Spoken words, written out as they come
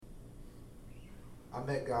I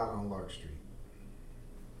met God on Lark Street.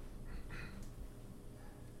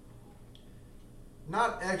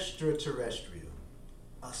 Not extraterrestrial,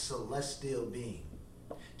 a celestial being.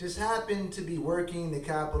 Just happened to be working the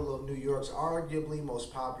capital of New York's arguably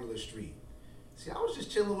most popular street. See, I was just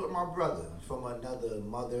chilling with my brother from another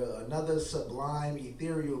mother, another sublime,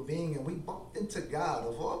 ethereal being, and we bumped into God,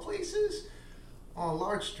 of all places, on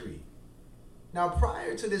Lark Street. Now,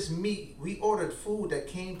 prior to this meet, we ordered food that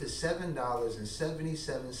came to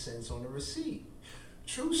 $7.77 on the receipt.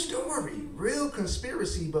 True story, real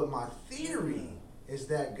conspiracy, but my theory is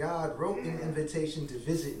that God wrote an invitation to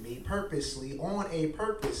visit me purposely on a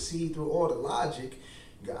purpose. See, through all the logic,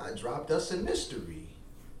 God dropped us a mystery.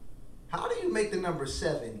 How do you make the number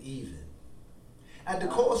 7 even? At the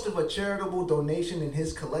cost of a charitable donation in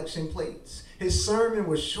his collection plates, his sermon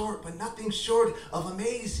was short, but nothing short of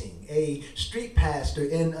amazing. A street pastor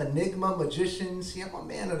in Enigma Magician. See, I'm a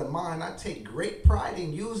man of the mind. I take great pride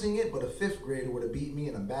in using it, but a 5th grader would have beat me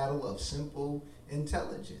in a battle of simple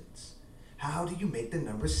intelligence. How do you make the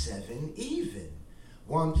number 7 even?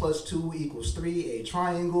 1 + 2 = 3, a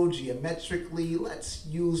triangle geometrically. Let's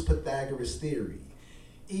use Pythagoras theory.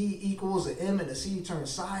 E = an M and a C turned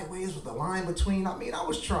sideways with a line between. I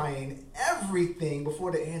was trying everything before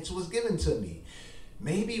the answer was given to me.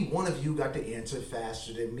 Maybe one of you got the answer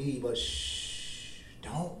faster than me, but shh,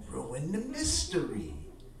 don't ruin the mystery.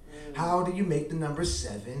 How do you make the number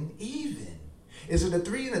 7 even? Is it a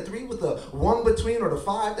 3 and a 3 with a 1 between, or the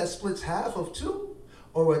 5 that splits half of 2?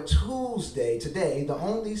 Or a Tuesday, today, the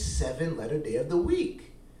only 7-letter day of the week?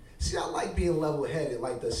 See, I like being level-headed,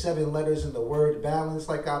 like the 7 letters in the word balance,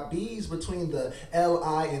 like I B's between the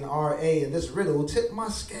L-I and R-A, and this riddle tipped my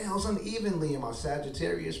scales unevenly, and my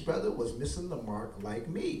Sagittarius brother was missing the mark like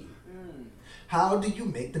me. How do you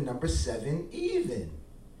make the number 7 even?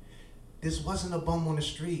 This wasn't a bum on the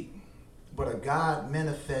street, but a God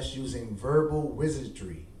manifest using verbal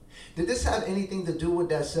wizardry. Did this have anything to do with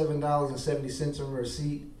that $7.70 on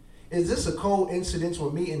receipt? Is this a coincidence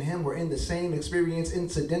where me and him were in the same experience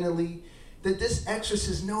incidentally? Did this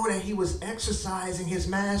exorcist know that he was exercising his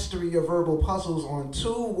mastery of verbal puzzles on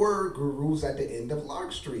 2 word gurus at the end of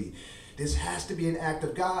Lark Street? This has to be an act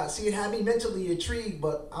of God. See, it had me mentally intrigued,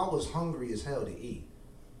 but I was hungry as hell to eat.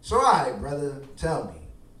 So, all right, brother, tell me,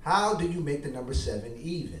 how do you make the number 7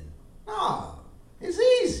 even? Ah, it's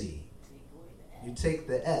easy. You take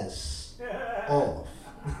the S off.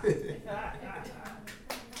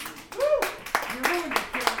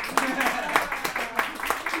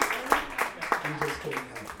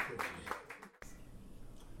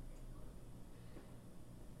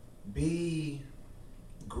 Be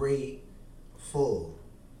grateful.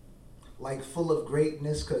 Like full of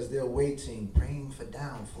greatness because they're waiting, praying for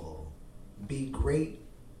downfall. Be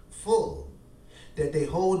grateful that they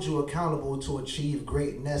hold you accountable to achieve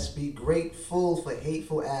greatness. Be grateful for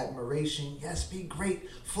hateful admiration. Yes, be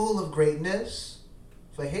grateful of greatness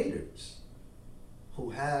for haters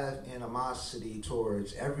who have animosity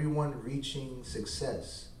towards everyone reaching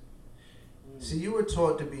success. See, you were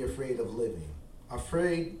taught to be afraid of living,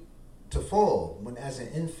 afraid to fall, when as an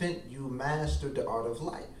infant you mastered the art of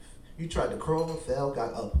life. You tried to crawl, fell,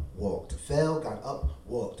 got up, walked, fell, got up,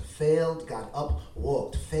 walked, failed, got up,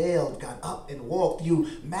 walked, failed, got up, and walked. You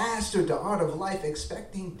mastered the art of life,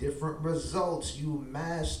 expecting different results. You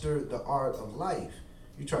mastered the art of life.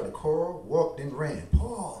 You tried to crawl, walked, and ran.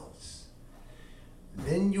 Pause.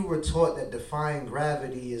 Then you were taught that defying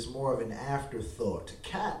gravity is more of an afterthought.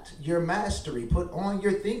 Cat your mastery. Put on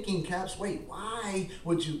your thinking caps. Wait, why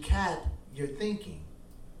would you cap your thinking?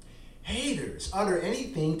 Haters utter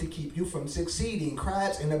anything to keep you from succeeding.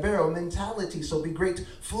 Crabs in a barrel mentality. So be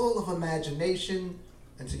grateful of imagination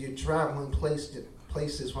until you're traveling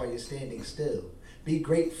places while you're standing still. Be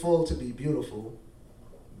grateful to be beautiful.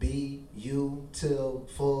 Be you till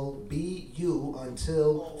full. Be you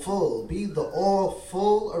until full. Be the all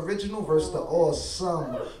full original versus the all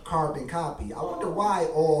some carbon copy. I wonder why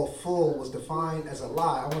all full was defined as a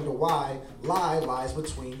lie. I wonder why lie lies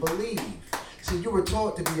between believe. See, you were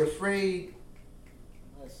taught to be afraid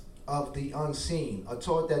of the unseen, are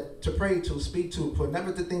taught that to pray to, speak to, but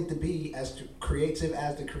never to think to be as creative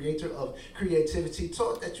as the creator of creativity,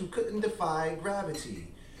 taught that you couldn't defy gravity.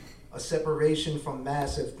 A separation from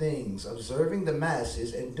massive things, observing the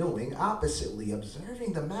masses and doing oppositely,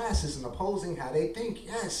 observing the masses and opposing how they think.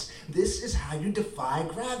 Yes, this is how you defy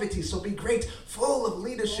gravity. So be grateful of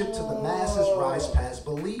leadership to the masses, rise past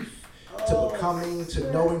belief. To becoming,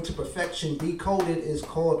 to knowing, to perfection, decoded is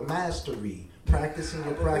called mastery. Practicing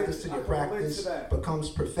your practice till your practice becomes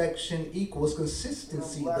perfection equals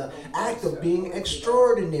consistency. The act of being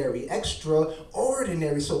extraordinary.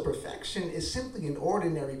 So perfection is simply an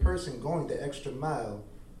ordinary person going the extra mile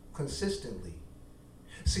consistently.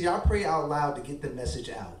 See, I pray out loud to get the message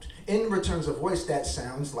out. In returns a voice that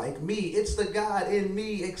sounds like me. It's the God in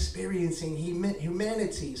me experiencing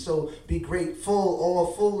humanity. So be grateful,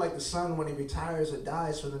 all full like the sun when he retires or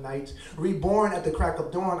dies for the night. Reborn at the crack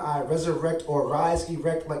of dawn, I resurrect or rise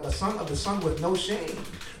erect like the son of the sun with no shame.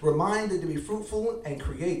 Reminded to be fruitful and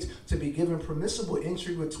create, to be given permissible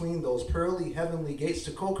entry between those pearly heavenly gates,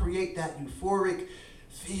 to co-create that euphoric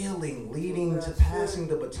feeling leading to passing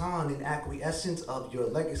the baton in acquiescence of your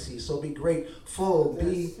legacy. So be grateful,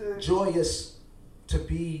 be joyous to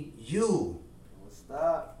be you.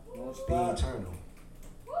 Be eternal.